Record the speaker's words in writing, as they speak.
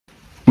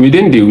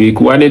Within the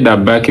week, Wanni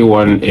Danbaki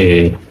won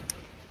a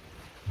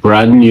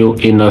brand new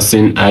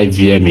Innoson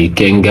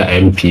Ikenga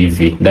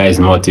MPV, that is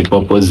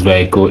multi-purpose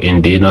vehicle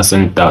in the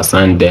Innoson House.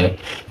 And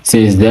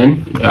since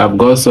then, I've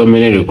got so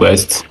many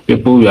requests.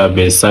 People who have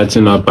been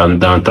searching up and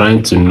down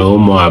trying to know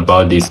more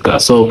about this car.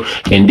 So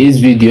in this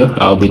video,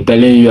 I'll be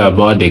telling you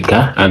about the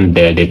car and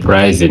the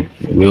pricing.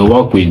 We'll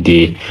work with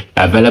the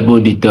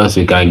available details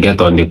we can get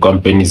on the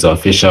company's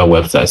official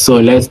website. So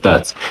let's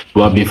start.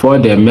 But before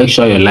then, make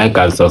sure you like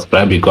and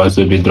subscribe, because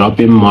we'll be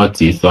dropping more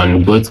tips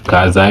on both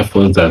cars,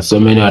 iPhones, and so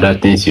many other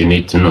things you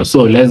need to know.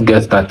 So let's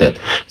get started.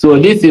 So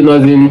this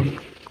Innoson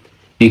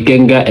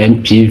Ikenga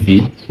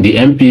MPV. The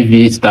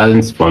MPV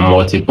stands for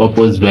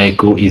multi-purpose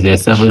vehicle, is a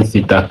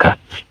 7-seater car.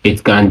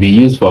 It can be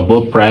used for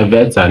both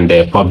private and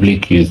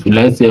public use.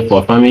 Let's say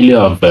for family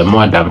of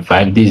more than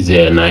 5, this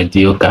is an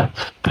ideal car.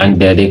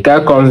 And the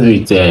car comes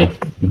with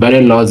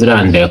very luxury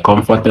and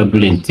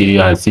comfortable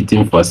interior and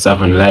seating for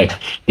 7. Like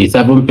the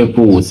 7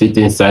 people will sit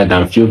inside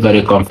and feel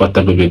very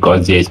comfortable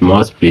because there is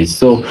more space.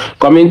 So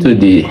coming to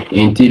the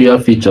interior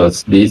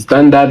features, the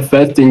standard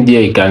first thing there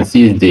you can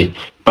see is the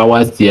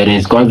power steering.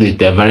 It comes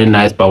with a very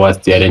nice power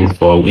steering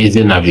for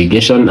easy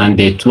navigation and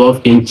a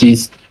 12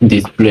 inches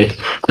display.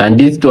 And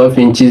this 12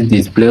 inches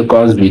display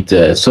comes with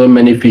so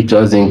many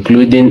features,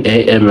 including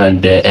AM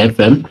and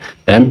FM,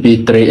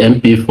 MP3,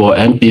 MP4,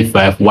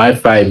 MP5,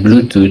 Wi-Fi,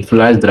 Bluetooth,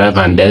 flash drive,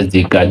 and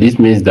SD card. This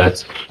means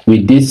that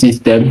with this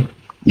system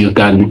you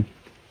can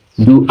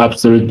do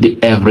absolutely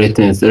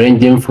everything,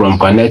 ranging from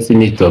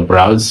connecting it to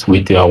browse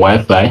with your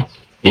Wi-Fi,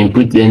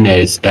 inputting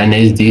an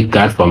SD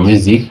card for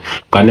music,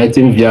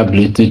 connecting via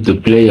Bluetooth to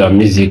play your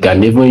music,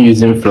 and even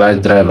using flash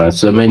drive and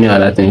so many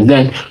other things.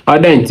 Then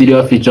other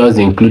interior features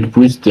include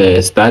push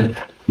start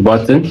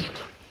button,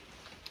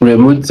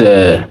 remote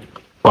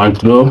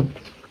control,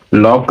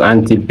 lock,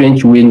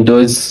 anti-pinch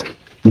windows,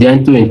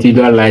 gentle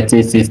interior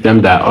lighting system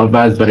that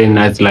offers very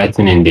nice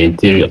lighting in the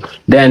interior.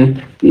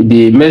 Then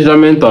the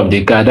measurement of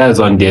the car, that's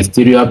on the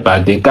exterior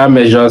part. The car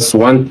measures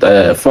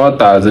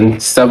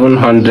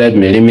 4,700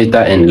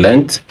 millimeter in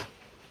length,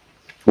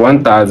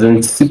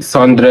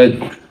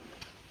 1,600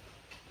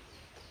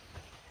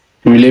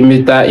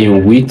 millimeter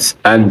in width,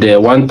 and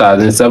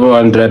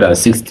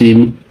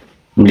 1,760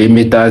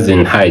 millimeters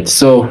in height.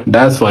 So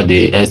that's for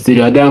the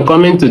exterior. Then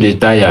coming to the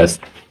tires,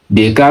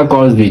 the car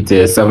comes with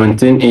a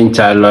 17-inch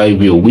alloy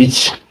wheel,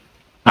 which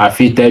are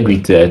fitted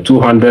with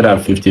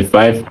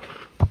 255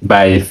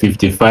 by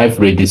 55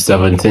 radius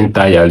 17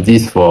 tires.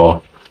 This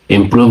for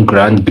improved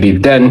ground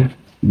grip. Then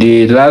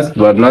the last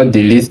but not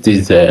the least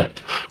is the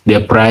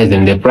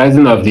pricing. The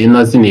pricing of the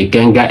Innoson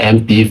Ikenga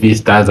MPV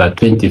starts at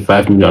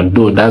 25 million,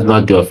 though that's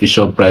not the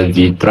official price.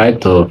 We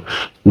tried to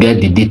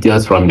get the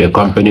details from the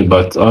company,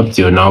 but up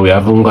till now we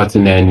haven't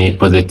gotten any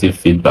positive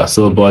feedback.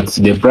 So but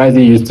the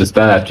pricing used to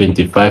start at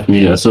 25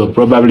 million, so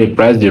probably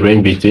price the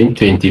range between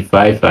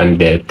 25 and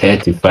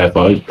 35,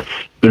 or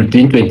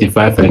between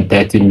 25 and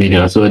 30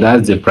 million. So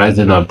that's the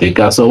pricing of the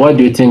car. So what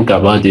do you think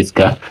about this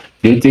car?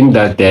 Do you think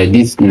that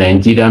this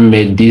Nigerian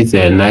made, this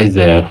nice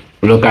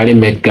locally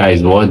made car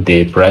is worth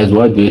the price?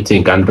 What do you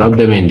think? And drop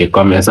them in the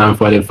comments. And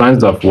for the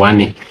fans of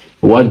Wanni,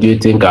 what do you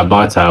think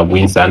about her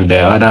wins? And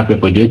the other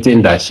people, do you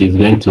think that she's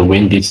going to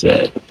win this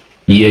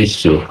year's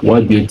show?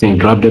 What do you think?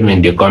 Drop them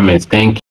in the comments. Thank you.